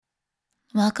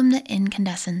Welcome to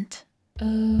Incandescent.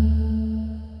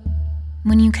 When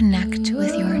you connect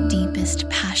with your deepest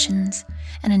passions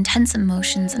and intense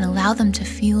emotions and allow them to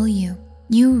fuel you,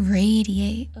 you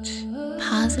radiate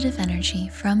positive energy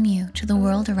from you to the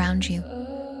world around you.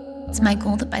 It's my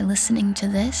goal that by listening to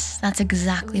this, that's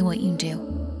exactly what you do.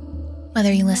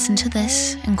 Whether you listen to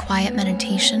this in quiet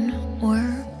meditation or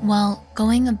while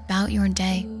going about your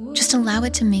day, just allow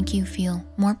it to make you feel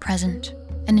more present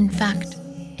and, in fact,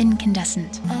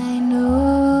 incandescent. I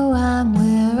know I'm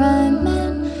where I'm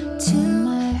meant to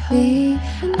be.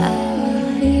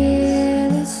 I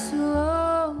feel it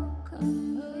slow.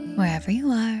 Wherever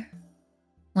you are,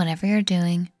 whatever you're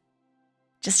doing,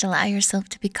 just allow yourself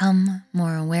to become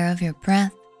more aware of your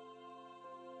breath,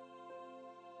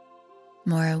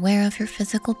 more aware of your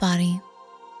physical body,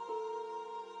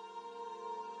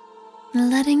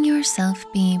 letting yourself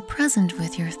be present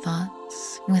with your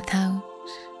thoughts without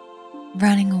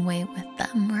running away with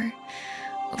them or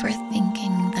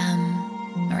overthinking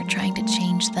them or trying to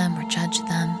change them or judge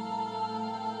them.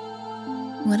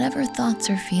 Whatever thoughts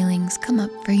or feelings come up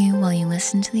for you while you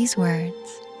listen to these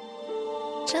words,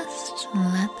 just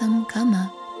let them come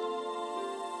up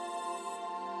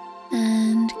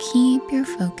and keep your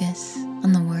focus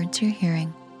on the words you're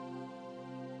hearing,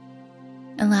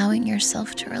 allowing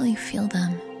yourself to really feel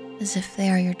them as if they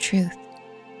are your truth.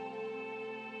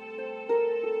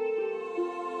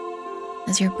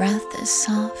 As your breath is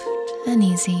soft and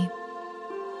easy,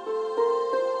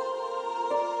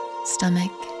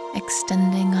 stomach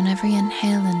extending on every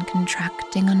inhale and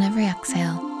contracting on every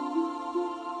exhale,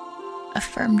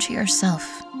 affirm to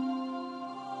yourself,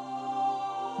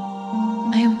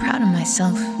 I am proud of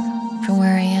myself for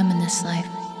where I am in this life.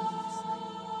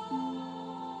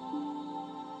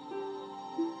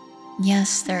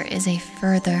 Yes, there is a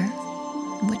further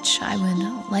which I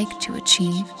would like to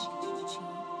achieve,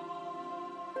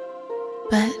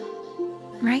 but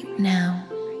right now,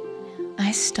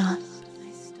 I stop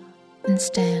and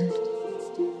stand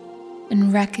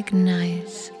and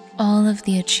recognize all of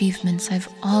the achievements I've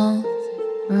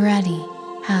already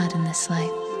had in this life.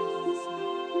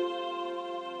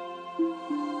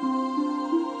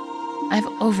 I've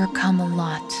overcome a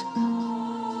lot.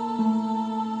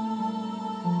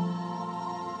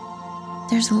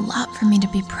 There's a lot for me to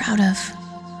be proud of.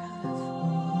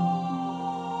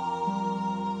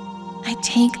 I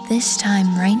take this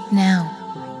time right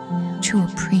now to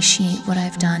appreciate what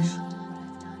I've done.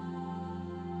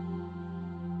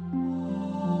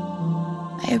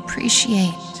 I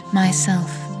appreciate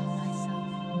myself.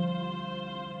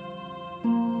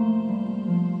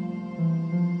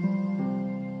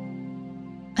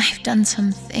 I've done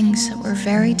some things that were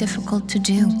very difficult to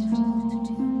do,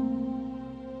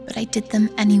 but I did them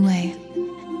anyway.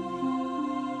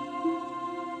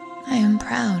 I am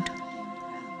proud.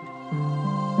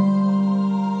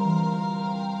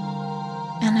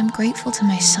 And I'm grateful to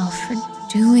myself for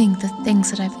doing the things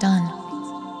that I've done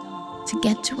to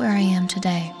get to where I am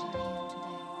today.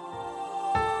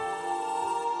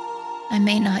 I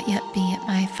may not yet be at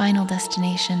my final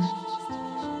destination,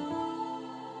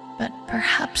 but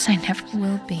perhaps I never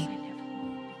will be.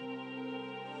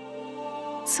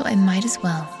 So I might as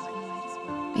well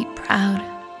be proud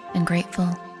and grateful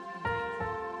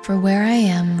for where I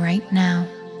am right now.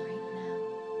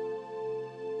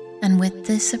 And with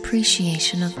this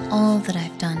appreciation of all that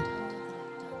I've done,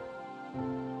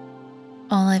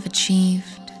 all I've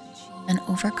achieved and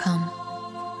overcome,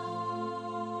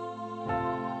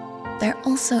 there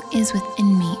also is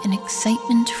within me an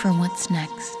excitement for what's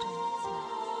next.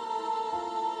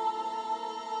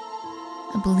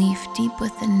 A belief deep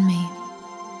within me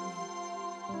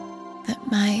that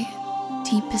my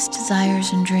deepest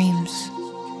desires and dreams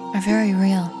are very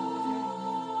real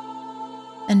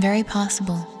and very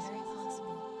possible.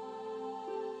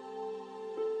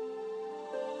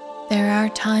 There are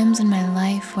times in my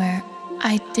life where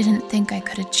I didn't think I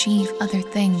could achieve other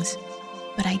things,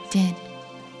 but I did.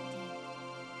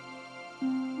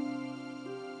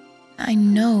 I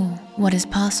know what is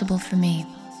possible for me.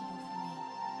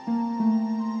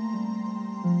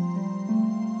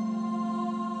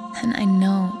 And I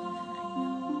know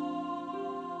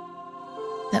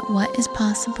that what is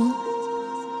possible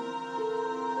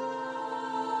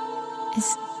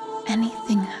is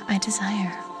anything I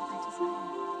desire.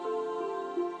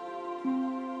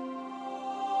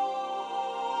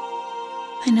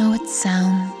 I know it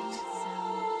sounds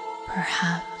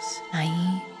perhaps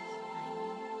naive,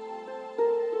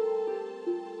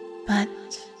 but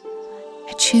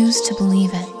I choose to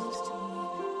believe it.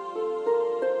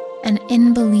 And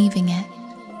in believing it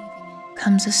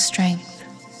comes a strength,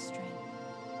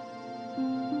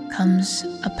 becomes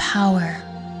a power.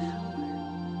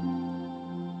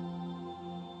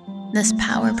 This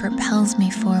power propels me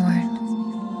forward.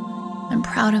 I'm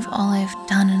proud of all I've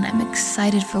done and I'm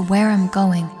excited for where I'm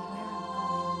going.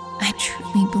 I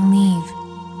truly believe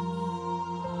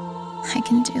I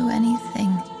can do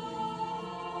anything.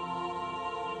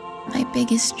 My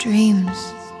biggest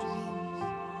dreams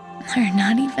are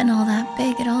not even all that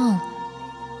big at all.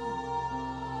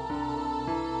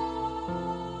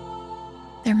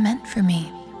 They're meant for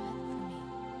me.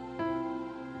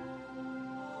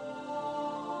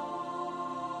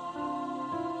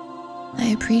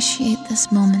 I appreciate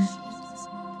this moment.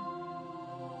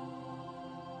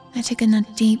 I take in a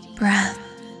deep breath,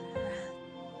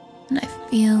 and I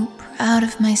feel proud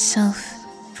of myself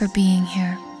for being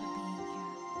here.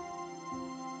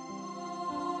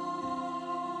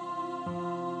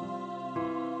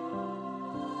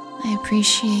 I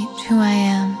appreciate who I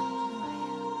am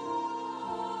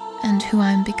and who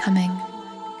I'm becoming.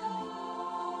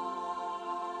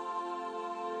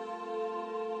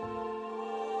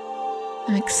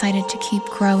 I'm excited to keep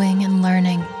growing and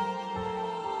learning.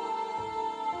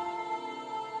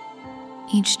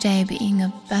 Each day being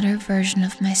a better version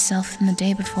of myself than the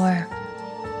day before.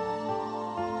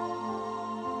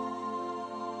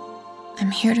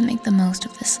 I'm here to make the most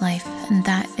of this life, and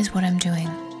that is what I'm doing.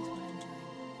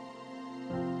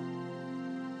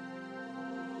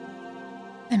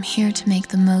 I'm here to make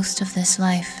the most of this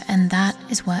life, and that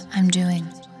is what I'm doing.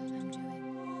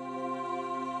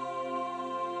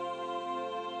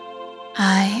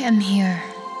 I am here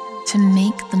to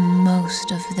make the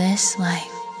most of this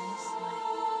life,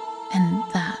 and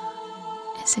that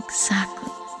is exactly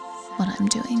what I'm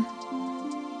doing.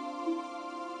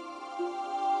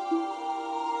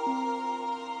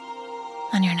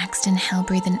 On your next inhale,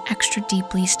 breathe in extra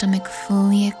deeply, stomach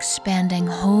fully expanding,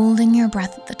 holding your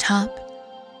breath at the top.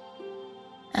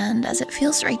 And as it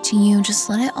feels right to you, just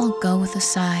let it all go with a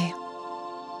sigh.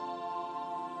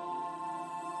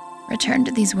 Return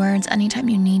to these words anytime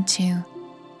you need to,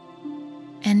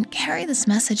 and carry this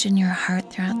message in your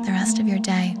heart throughout the rest of your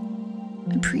day,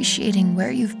 appreciating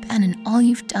where you've been and all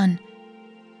you've done,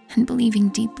 and believing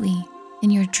deeply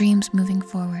in your dreams moving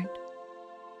forward.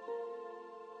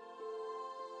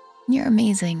 You're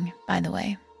amazing, by the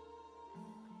way.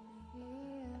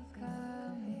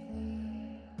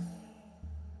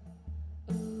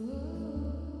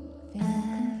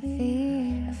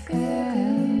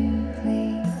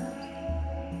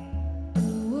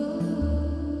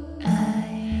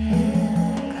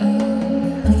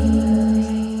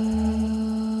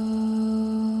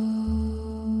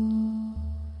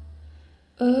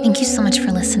 Thank you so much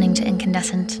for listening to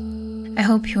Incandescent. I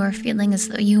hope you are feeling as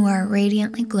though you are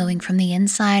radiantly glowing from the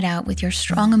inside out with your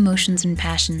strong emotions and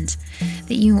passions,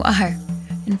 that you are,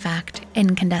 in fact,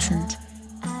 incandescent.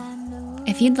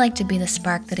 If you'd like to be the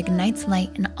spark that ignites light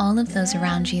in all of those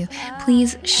around you,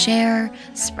 please share,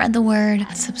 spread the word,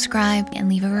 subscribe, and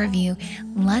leave a review.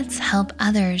 Let's help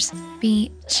others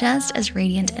be just as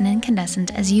radiant and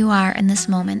incandescent as you are in this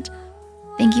moment.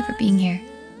 Thank you for being here.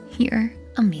 You're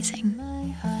amazing.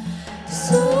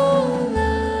 So